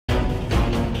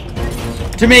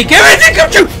to make everything come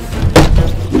true.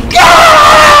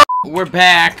 Ah! We're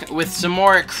back with some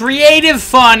more creative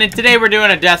fun, and today we're doing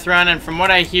a death run, and from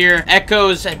what I hear,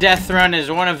 Echo's death run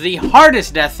is one of the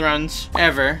hardest death runs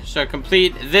ever, so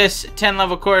complete this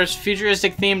 10-level course,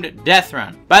 futuristic themed death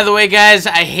run. By the way, guys,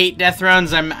 I hate death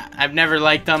runs. I've never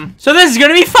liked them, so this is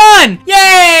gonna be fun!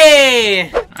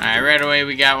 Yay! Alright, right away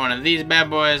we got one of these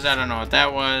bad boys. I don't know what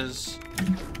that was.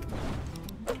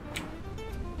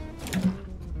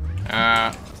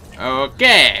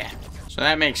 Okay. So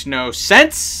that makes no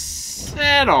sense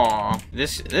at all.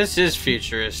 This is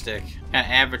futuristic. Got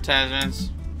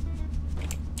advertisements.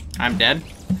 I'm dead.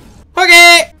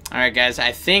 Okay. Alright, guys,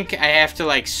 I think I have to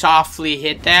like softly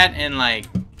hit that and like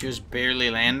just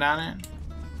barely land on it.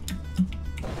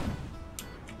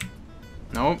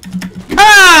 Nope.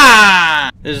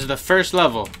 Ah! This is the first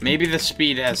level. Maybe the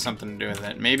speed has something to do with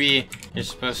it. Maybe you're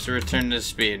supposed to return to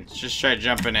speed. Let's just try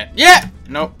jumping it. Yeah!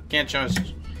 Nope. Can't just.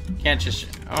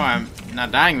 Oh, I'm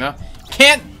not dying though.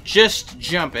 Can't just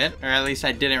jump it, or at least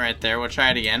I didn't right there. We'll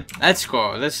try it again. Let's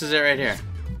go. This is it right here.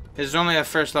 This is only the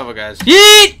first level, guys.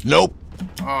 Yeet! Nope.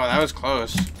 Oh, that was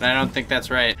close. But I don't think that's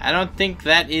right. I don't think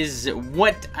that is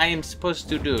what I am supposed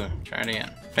to do. Try it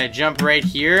again. If I jump right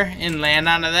here and land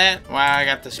onto that, wow, I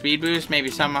got the speed boost. Maybe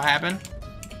something will happen.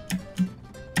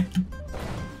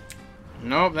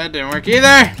 Nope, that didn't work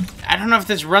either. I don't know if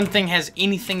this run thing has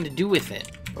anything to do with it.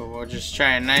 But we'll just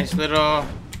try a nice little...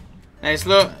 Dude!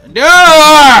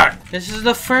 This is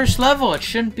the first level. It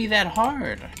shouldn't be that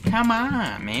hard. Come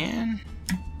on, man.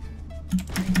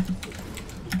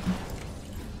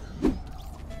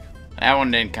 That one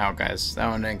didn't count, guys. That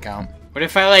one didn't count. What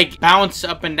if I, like, bounce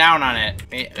up and down on it?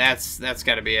 That's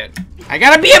gotta be it. I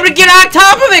gotta be able to get on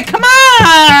top of it! Come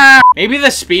on! Maybe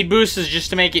the speed boost is just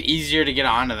to make it easier to get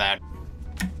onto that.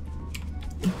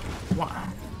 Wow.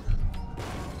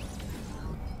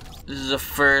 This is the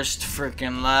first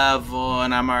freaking level,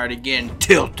 and I'm already getting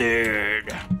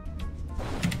tilted.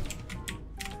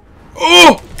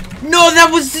 Oh! No,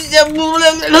 that was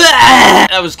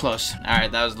close.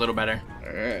 Alright, that was a little better.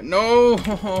 No.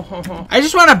 I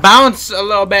just want to bounce a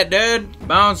little bit, dude.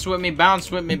 Bounce with me, bounce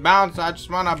with me, bounce. I just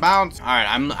want to bounce. Alright,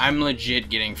 I'm legit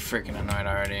getting freaking annoyed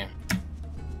already.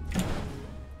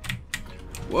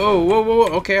 Whoa, whoa, whoa.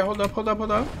 Okay, hold up.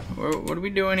 What are we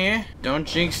doing here? Don't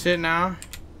jinx it now.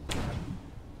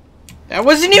 That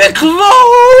wasn't even close!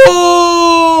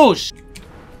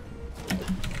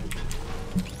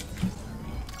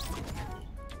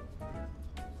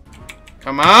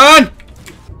 Come on!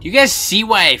 Do you guys see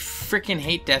why I freaking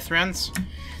hate death runs?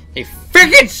 They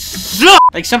freaking suck!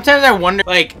 Like, sometimes I wonder,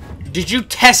 like, did you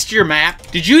test your map?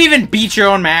 Did you even beat your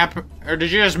own map? Or did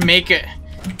you just make it?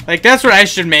 Like, that's what I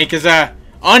should make, is a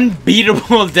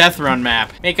unbeatable death run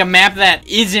map. Make a map that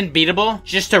isn't beatable,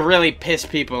 just to really piss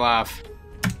people off.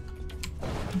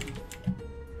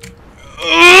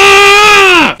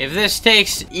 If this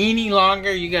takes any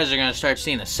longer, you guys are gonna start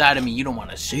seeing a side of me you don't want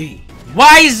to see.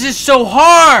 Why is this so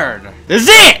hard? This is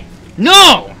it!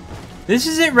 No! This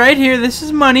is it right here. This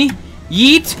is money.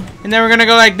 Yeet. And then we're gonna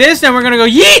go like this. Then we're gonna go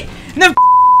yeet. And then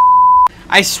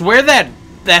I swear that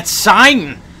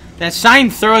sign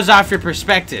throws off your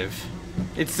perspective.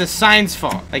 It's the sign's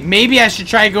fault. Like, maybe I should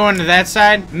try going to that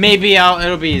side. Maybe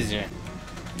it'll be easier.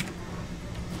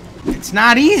 It's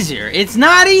not easier. It's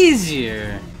not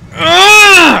easier.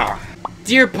 Ugh!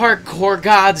 Dear parkour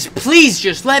gods, please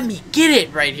just let me get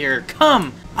it right here.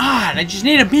 Come on, I just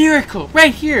need a miracle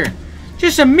right here.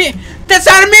 Just that's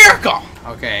not a miracle.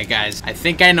 Okay, guys, I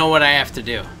think I know what I have to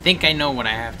do.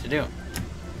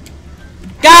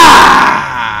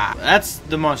 Gah! That's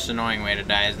the most annoying way to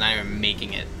die, is not even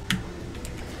making it.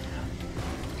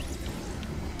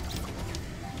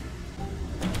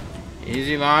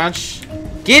 Easy launch.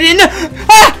 Get in the...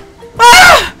 Ah!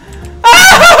 Ah!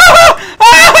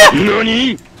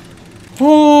 Nani?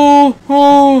 Oh,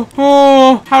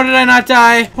 how did I not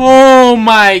die? Oh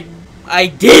my, I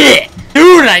did it!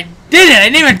 Dude, I did it! I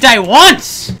didn't even die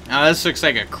once! Now this looks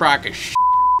like a crock of shit.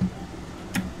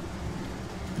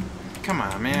 Come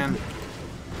on, man.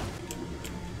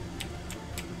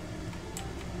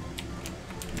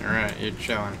 Alright, you're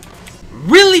chilling.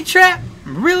 Really, Trap?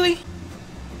 Really?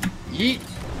 Yeet.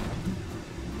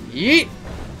 Yeet.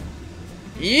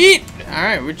 Yeet!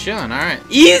 Alright, we're chilling, alright.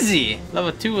 Easy!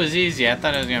 Level 2 was easy. I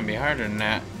thought it was gonna be harder than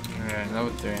that. Alright,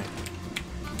 level 3.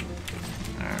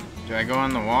 Alright. Do I go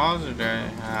on the walls or do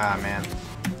I... Ah, man.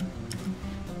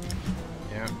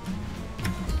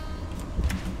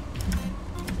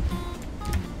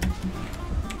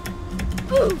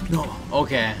 Yep. No.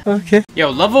 Okay. Okay. Yo,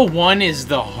 level 1 is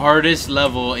the hardest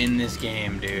level in this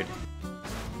game, dude.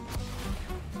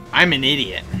 I'm an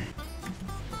idiot.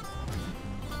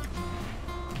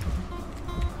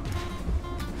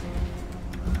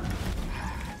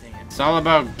 all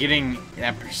about getting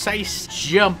that precise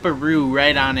jumperoo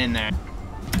right on in there.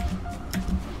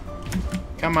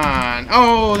 Come on.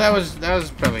 Oh, that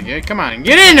was probably good. Come on,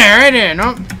 get in there, right there.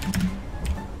 Nope.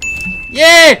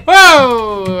 Yay!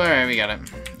 Whoa! All right, we got it.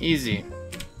 Easy.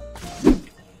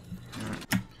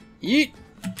 Yeet.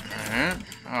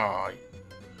 Oh,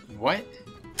 what?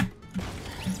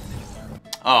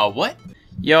 Oh, what?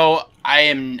 Yo,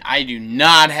 I do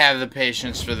not have the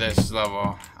patience for this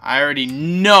level. I already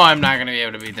know I'm not gonna be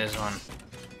able to beat this one.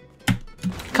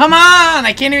 Come on!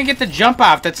 I can't even get the jump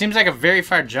off. That seems like a very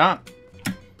far jump.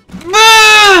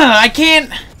 I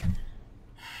can't.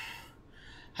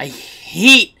 I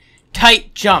hate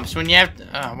tight jumps when you have to.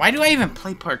 Why do I even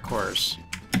play parkours?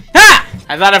 Ah!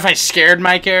 I thought if I scared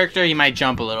my character, he might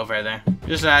jump a little further.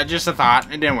 Just a thought.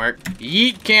 It didn't work.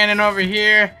 Yeet cannon over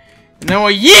here, and then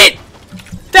we'll yeet.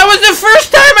 That was the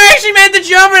first time I actually made the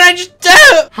jump, and I just.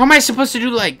 How am I supposed to do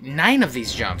like 9 of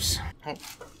these jumps? Oh.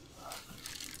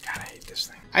 God, I hate this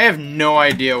thing. I have no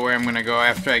idea where I'm gonna go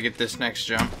after I get this next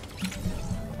jump.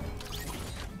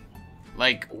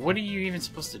 Like, what are you even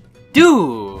supposed to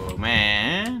do,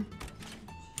 man?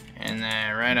 And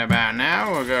then right about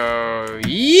now, we'll go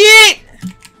yeet!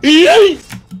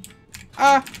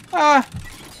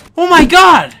 Oh my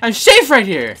god! I'm safe right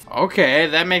here! Okay,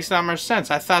 that makes a lot more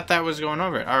sense. I thought that was going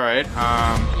over it. Alright,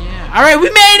 yeah. Alright, we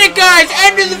made it, guys!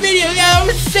 End of the video! Yeah, that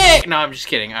was sick! No, I'm just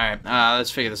kidding. Alright, let's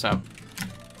figure this out.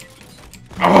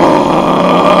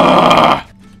 Oh!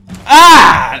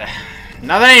 Ah!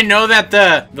 Now that I know that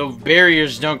the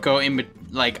barriers don't go in,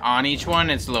 like, on each one,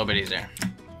 it's a little bit easier.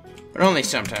 But only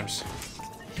sometimes.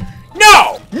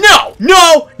 No! No!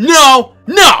 No! No!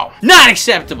 No! Not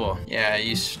acceptable! Yeah,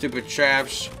 you stupid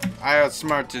traps. I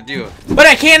outsmart to do it. But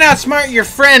I can't outsmart your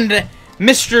friend,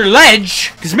 Mr.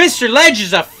 Ledge. Because Mr. Ledge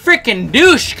is a freaking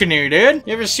douche canoe, dude.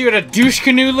 You ever see what a douche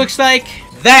canoe looks like?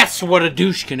 That's what a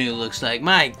douche canoe looks like.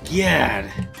 My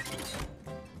god.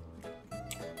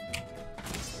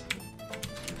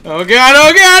 Oh god,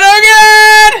 oh god, oh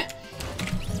god!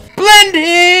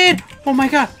 Blended! Oh my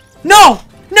god. No!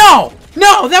 No!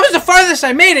 No! That was the farthest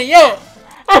I made it, yo!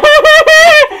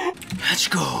 Let's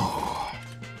go.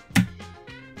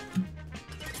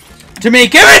 To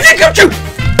make everything come true!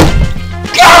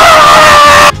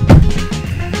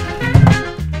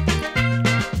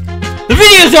 The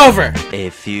video's over!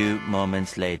 A few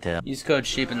moments later. Use code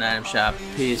SHEEP in the item shop.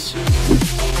 Peace.